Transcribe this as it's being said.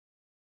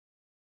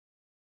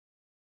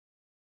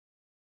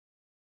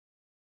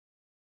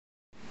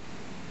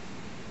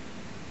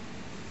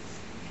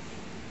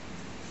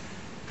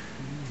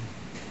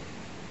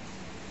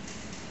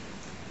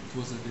it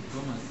was a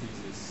diploma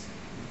thesis.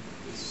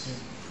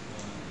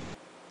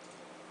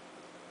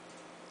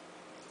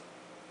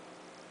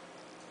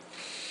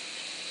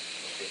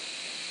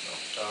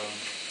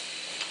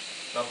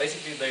 Now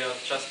basically they are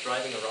just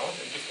driving around,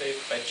 and if they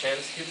by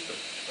chance hit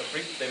a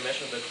brick, they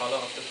measure the color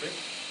of the brick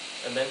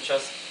and then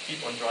just keep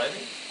on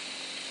driving.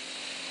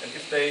 And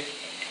if they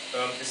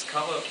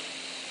discover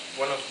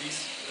one of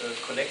these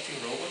collecting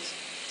robots,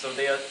 so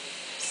they are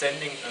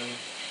sending an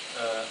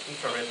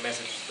infrared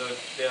message. So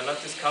they are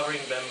not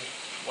discovering them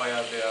via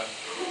their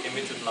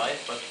emitted light,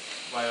 but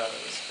via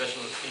a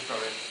special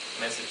infrared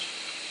message.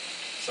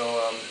 So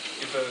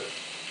if a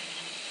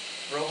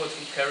robot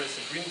who carries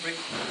a green brick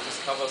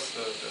discovers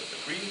the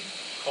green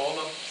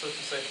caller, so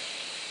to say,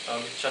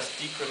 it just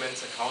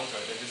decrements a counter.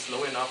 If it's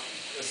low enough,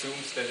 it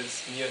assumes that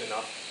it's near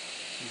enough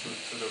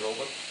to the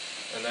robot,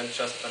 and then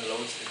just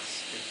unloads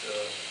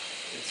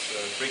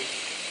its brick.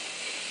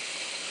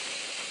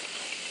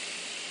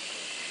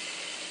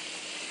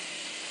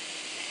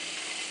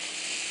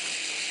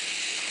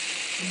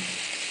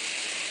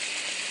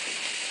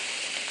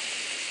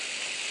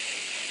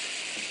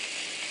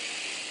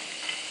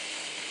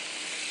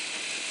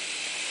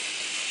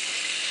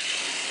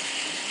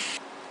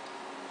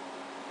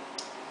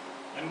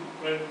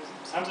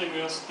 Something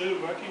we are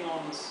still working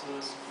on is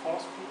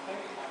force feedback.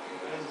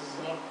 This is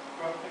not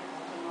perfect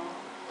until now,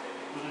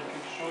 but I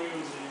can show you the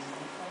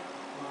effect.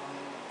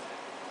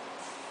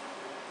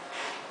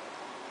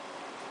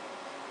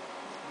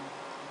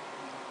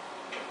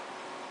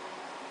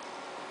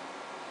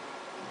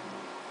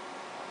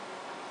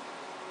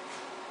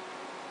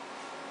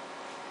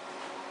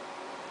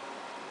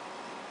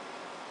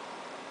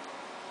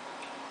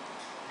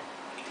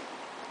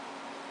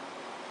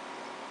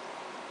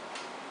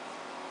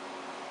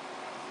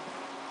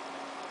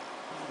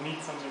 Need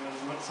something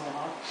that's not so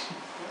hard.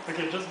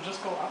 Okay,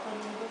 just go up a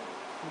little bit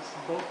with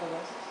both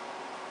devices,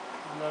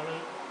 and I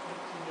will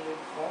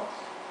activate force,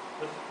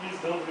 but please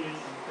don't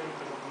release the pin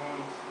because at the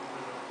moment it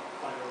will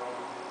fly around.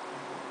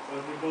 So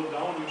if you go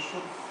down, you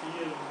should feel